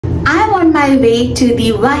I'm on my way to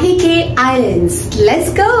the WAIHEKE Islands.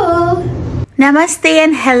 Let's go! Namaste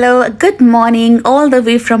and hello, good morning all the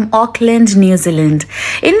way from Auckland, New Zealand.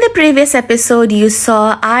 In the previous episode, you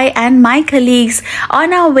saw I and my colleagues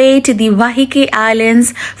on our way to the WAIHEKE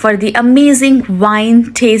Islands for the amazing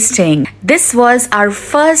wine tasting. This was our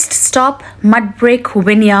first stop, Mudbrick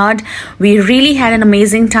Vineyard. We really had an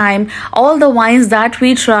amazing time. All the wines that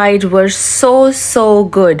we tried were so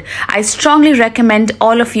good. I strongly recommend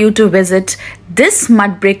all of you to visit this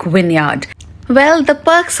Mudbrick Vineyard. Well, the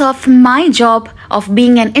perks of my job of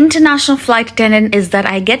being an international flight attendant is that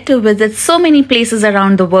I get to visit so many places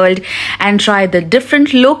around the world and try the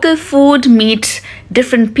different local food, meet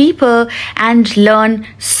different people and learn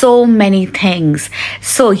so many things.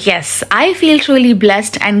 So yes, I feel truly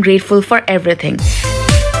blessed and grateful for everything.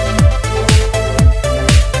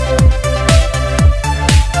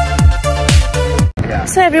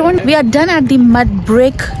 So everyone, we are done at the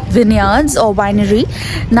Mudbrick Vineyards or Winery.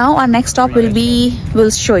 Now our next stop we'll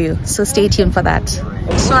show you. So stay tuned for that.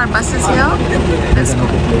 So our bus is here. Let's go.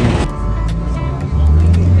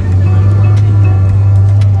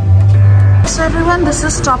 So everyone, this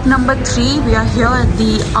is stop number 3. We are here at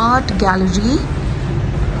the art gallery.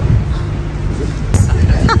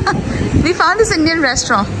 We found this Indian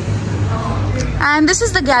restaurant. And this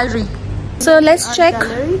is the gallery. So let's check.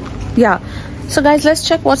 Yeah. So guys, let's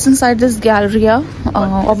check what's inside this gallery.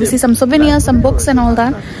 Obviously some souvenirs, some books and all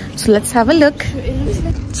that. So let's have a look.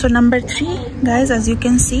 So number 3, guys, as you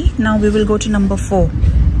can see, now we will go to number 4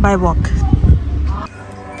 by walk.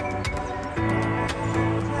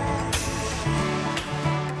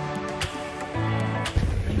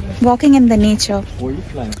 Walking in the nature.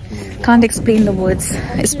 Can't explain the words,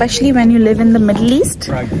 especially when you live in the Middle East.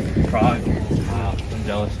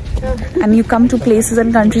 And you come to places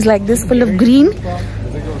and countries like this full of green.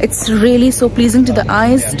 It's really so pleasing to the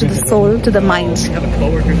eyes, to the soul, to the mind.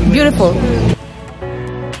 Beautiful.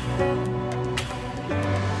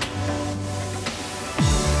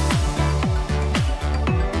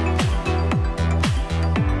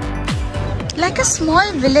 Like a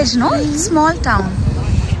small village, no? Small town.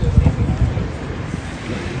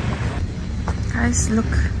 Guys, look.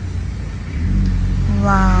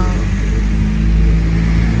 Wow.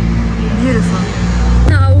 Beautiful.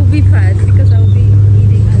 No, I will be fat because I will be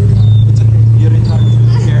eating a lot. It's okay. You're in time.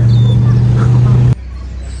 Here.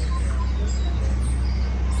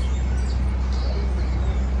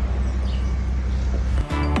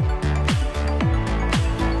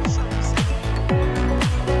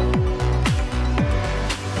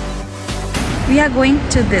 We are going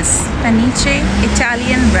to this Fenice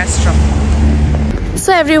Italian restaurant.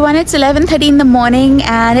 So everyone, it's 11:30 in the morning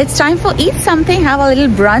and it's time for eat something, have a little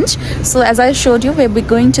brunch. So as I showed you, we'll be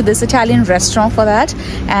going to this Italian restaurant for that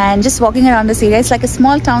and just walking around this area. It's like a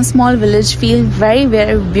small town, small village, feel very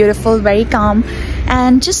beautiful, very calm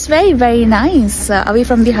and just very nice, away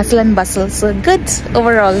from the hustle and bustle. So good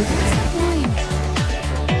overall.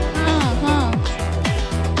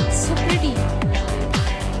 So pretty.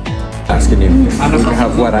 Asking you, would you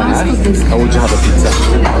have what I asked or would you have a pizza?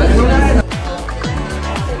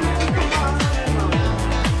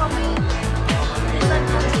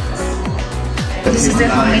 This is their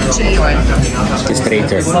homemade chili oil. It's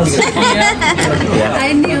traitor. Yeah.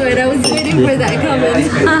 I knew it. I was waiting for that comment.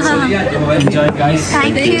 Enjoy, guys.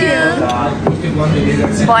 Thank you.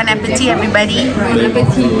 Bon appetit, everybody. Bon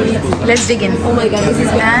appetit. Let's dig in. Oh my god, this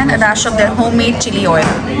is And a dash of their homemade chili oil.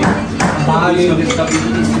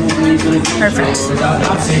 Perfect.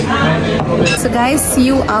 So guys, see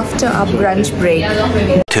you after our brunch break.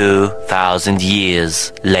 2,000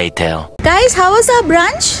 years later. Guys, how was our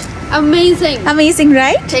brunch? amazing. Amazing,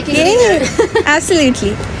 right? Taking it Yeah,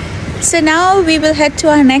 absolutely. So now we will head to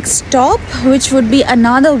our next stop, which would be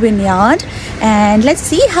another vineyard, and let's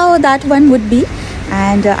see how that one would be.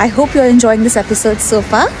 And I hope you're enjoying this episode so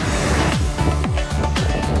far.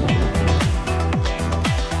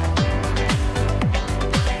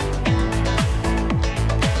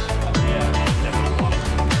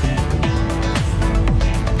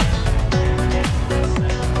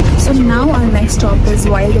 So now our next stop is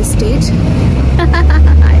Wild Estate.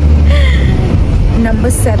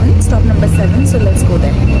 Number 7, stop number 7, so let's go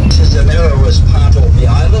there. This is the narrowest part of the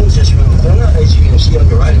island, just around the corner. As you can see on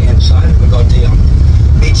the right hand side, we've got the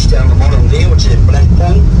beach down the bottom there, which is Black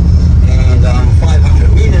Pond, and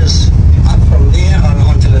 500 metres up from there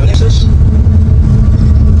onto the Nexus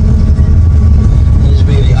is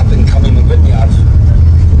where the up and coming vineyard.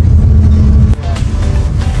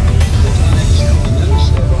 The tide's coming in,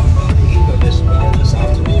 so by the end of this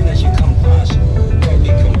afternoon, as you come past, it'll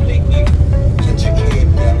be completely interclave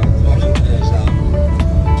down at the bottom as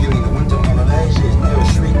during the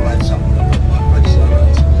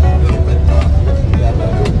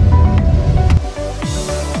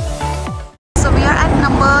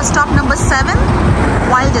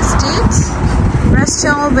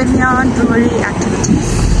vineyard brewery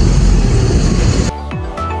activities.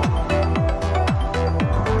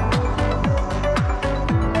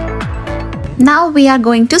 Now we are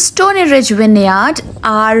going to STONERIDGE Vineyard,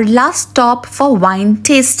 our last stop for wine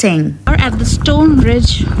tasting. We're at the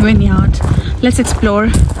STONERIDGE Vineyard. Let's explore.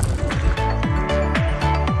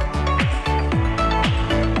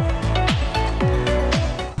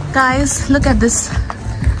 Guys, look at this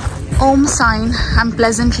Om sign. I'm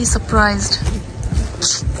pleasantly surprised.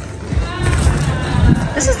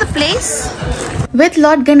 This is the place with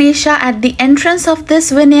Lord Ganesha at the entrance of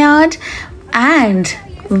this vineyard. And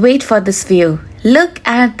wait for this view. Look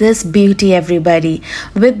at this beauty, everybody.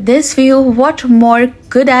 With this view, what more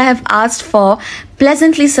could I have asked for?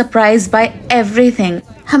 Pleasantly surprised by everything.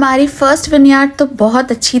 हमारी first vineyard तो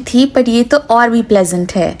बहुत अच्छी थी, पर ये तो और भी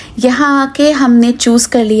प्लेजेंट है. यहाँ आके हमने चूज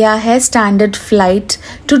कर लिया है standard flight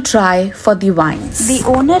to try for the wines. The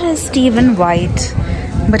owner is Steven white,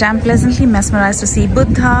 but I'm pleasantly mesmerized to see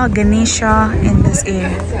Buddha, Ganesha in this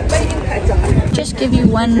area. Just give you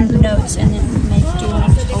one note and then make do you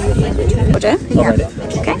want to hold the other two? Okay. Yeah.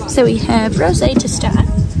 Okay. So we have rosé to start.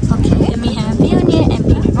 Okay. Then we have Viognier and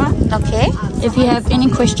Pinot Noir. Okay. If you have any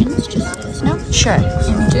questions, just let us know. Sure.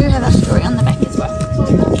 And we do have a story on the back as well.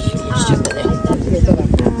 Just over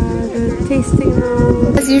there. Tasting.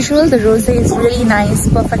 As usual, the rosé is really nice,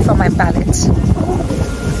 perfect for my palate.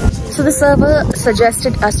 So the server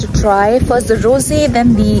suggested us to try first the rosé,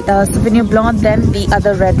 then the Sauvignon Blanc, then the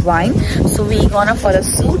other red wine. So we gonna follow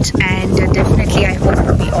suit, and definitely I hope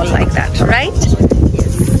we all like that, right?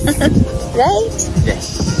 Yes. Right? Yes.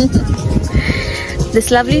 This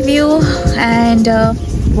lovely view and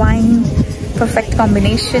wine, perfect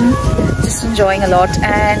combination. Just enjoying a lot,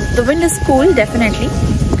 and the wind is cool, definitely,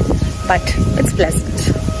 but it's pleasant.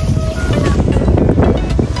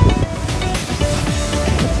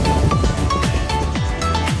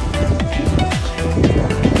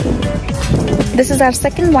 This is our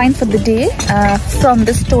second wine for the day from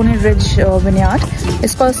the STONERIDGE Vineyard.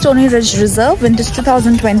 It's called STONERIDGE Reserve, vintage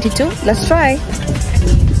 2022. Let's try.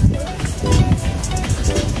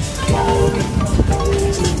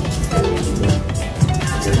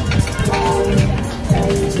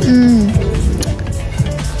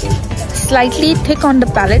 Slightly thick on the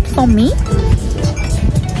palate for me.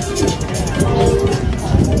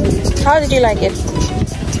 How did you like it?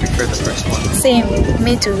 I prefer the first one. Same,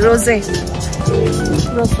 me too. Rosé.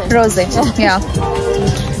 Rosé, yeah.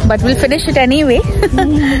 But we'll finish it anyway.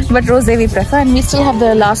 But rosé we prefer, and we still have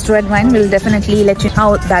the last red wine. We'll definitely let you know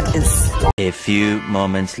how that is. A few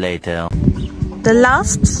moments later. The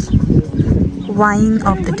last wine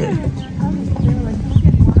of the day.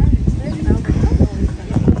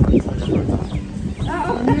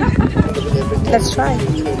 Let's try.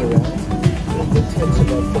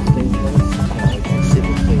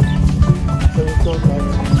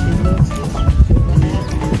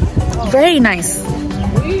 Very nice.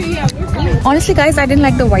 Honestly, guys, I didn't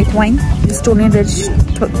like the white wine. STONERIDGE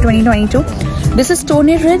 2022. This is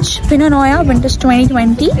STONERIDGE Pinot Noir, vintage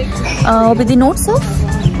 2020, with the notes of,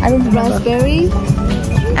 I don't remember. Raspberry.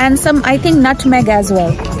 And some, I think, nutmeg as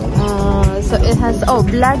well. So it has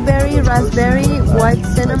blackberry, raspberry, white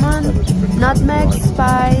cinnamon, nutmeg,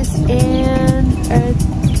 spice, and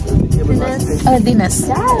earthiness. Earthiness.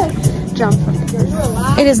 Jump from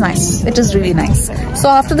it. It is nice. It is really nice. So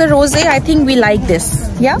after the rosé, I think we like this.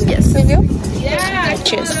 Yeah? Yes. Review? Yeah.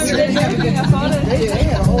 Cheers.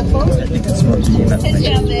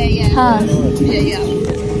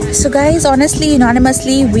 So guys, honestly,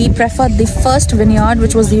 unanimously, we preferred the first vineyard,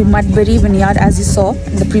 which was the Mudberry Vineyard, as you saw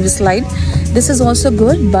in the previous slide. This is also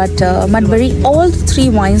good, but Mudberry, all three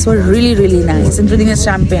wines were really, really nice, including the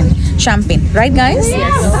champagne. Right, guys?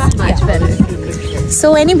 Yes, much better.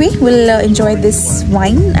 So anyway, we'll enjoy this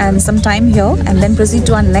wine and some time here, and then proceed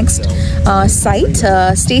to our next site.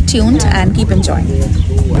 Stay tuned and keep enjoying.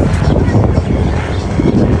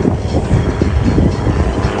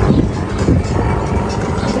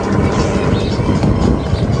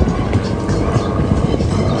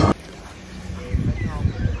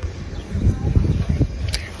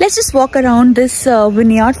 Let's just walk around this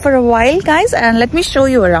vineyard for a while, guys, and let me show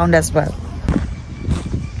you around as well.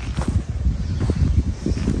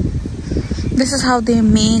 This is how they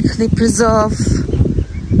preserve,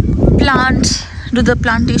 do the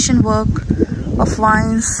plantation work of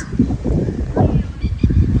wines.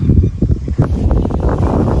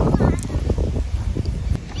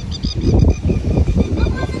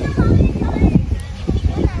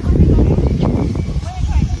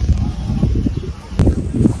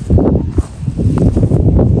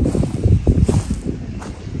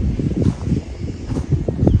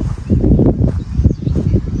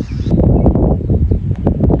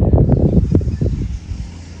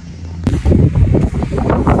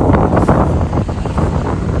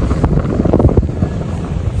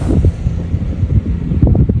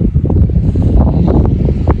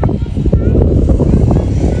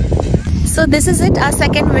 this is it, our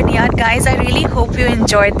second vineyard, guys. I really hope you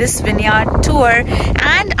enjoyed this vineyard tour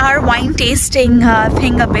and our wine tasting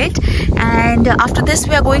thing a bit. And after this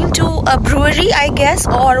we are going to a brewery, I guess,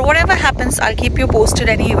 or whatever happens, I'll keep you posted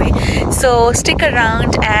anyway. So stick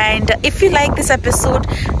around, and if you like this episode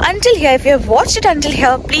until here, if you have watched it until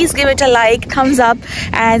here, please give it a like, thumbs up,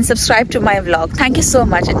 and subscribe to my vlog. Thank you so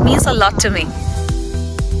much. It means a lot to me.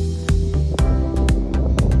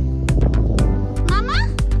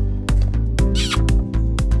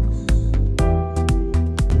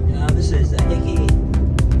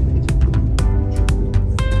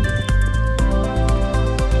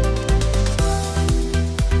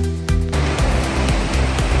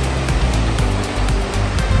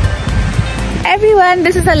 Everyone,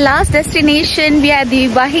 this is the last destination. We are at the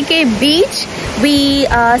WAIHEKE beach. We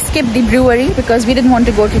skipped the brewery because we didn't want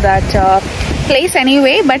to go to that place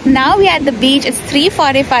anyway. But now we are at the beach. It's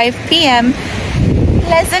 3:45 p.m.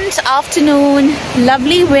 Pleasant afternoon,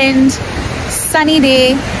 lovely wind, sunny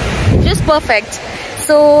day, just perfect.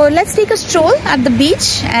 So let's take a stroll at the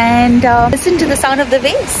beach and listen to the sound of the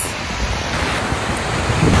waves.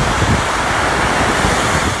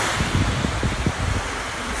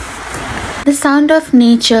 The sound of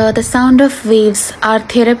nature, the sound of waves are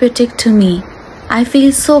therapeutic to me. I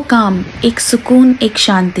feel so calm. एक सुकून, एक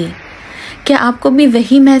शांति. क्या आपको भी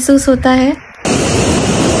वही महसूस होता है?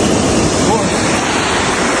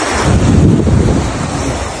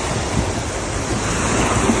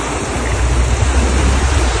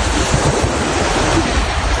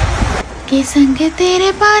 के संग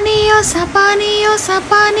तेरे पानियों सा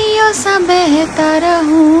बहता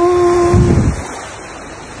रहूं.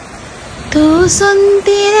 तू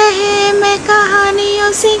सुनती रहे, मैं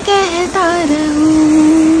कहानियों से कहता रहूं.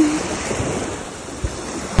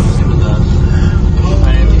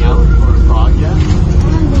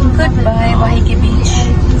 Goodbye, WAIHEKE beach.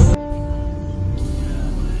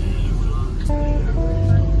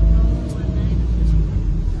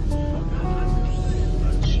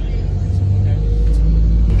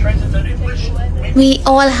 We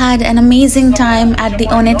all had an amazing time at the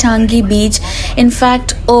Onetangi beach, in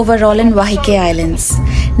fact overall in WAIHEKE Islands.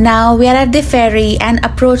 Now we are at the ferry and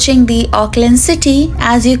approaching the Auckland city.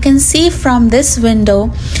 As you can see from this window,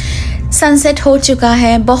 sunset हो चुका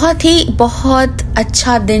है. बहुत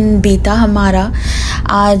अच्छा दिन बीता हमारा.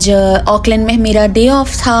 आज Auckland में मेरा डे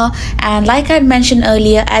ऑफ था, and like I had mentioned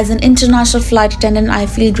earlier, as an international flight attendant, I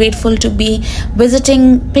feel grateful to be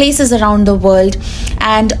visiting places around the world,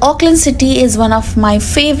 and Auckland City is one of my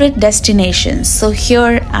favorite destinations. So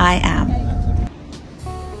here I am.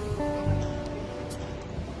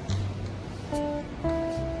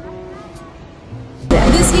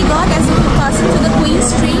 This we got as we were passing to the Queen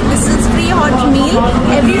Street. This is free hot meal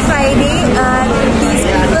every Friday. These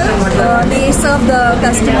people they serve the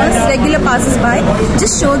customers, regular passers-by.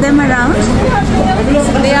 Just show them around.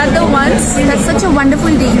 They are the ones. That's such a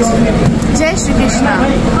wonderful deed. Jai Shri Krishna.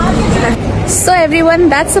 So everyone,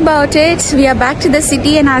 that's about it. We are back to the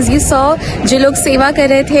city, and as you saw, जो लोग सेवा कर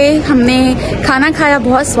रहे थे, हमने खाना खाया,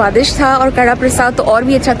 बहुत स्वादिष्ट था, और कड़ा प्रसाद तो और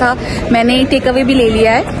भी अच्छा था. मैंने टेक अवे भी ले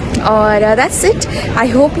लिया है. और that's it. I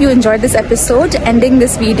hope you enjoyed this episode. Ending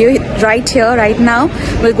this video right here, right now.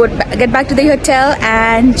 We'll get back to the hotel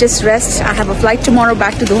and just rest. I have a flight tomorrow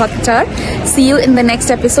back to Doha, Qatar. See you in the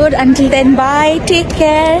next episode. Until then, bye. Take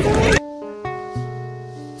care.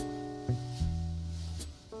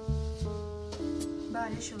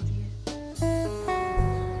 बारिश हो रही है.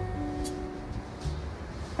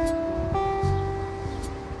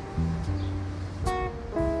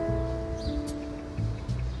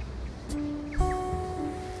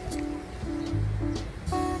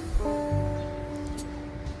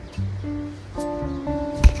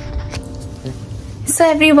 So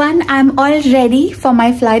everyone, I'm all ready for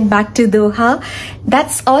my flight back to Doha.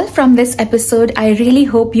 That's all from this episode. I really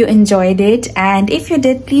hope you enjoyed it, and if you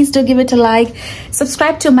did, please do give it a like,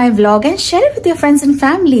 subscribe to my vlog, and share it with your friends and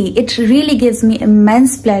family. It really gives me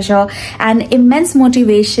immense pleasure and immense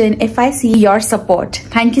motivation if I see your support.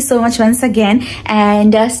 Thank you so much once again,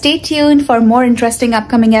 and stay tuned for more interesting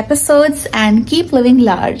upcoming episodes, and keep living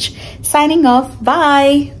large. Signing off.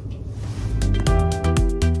 Bye.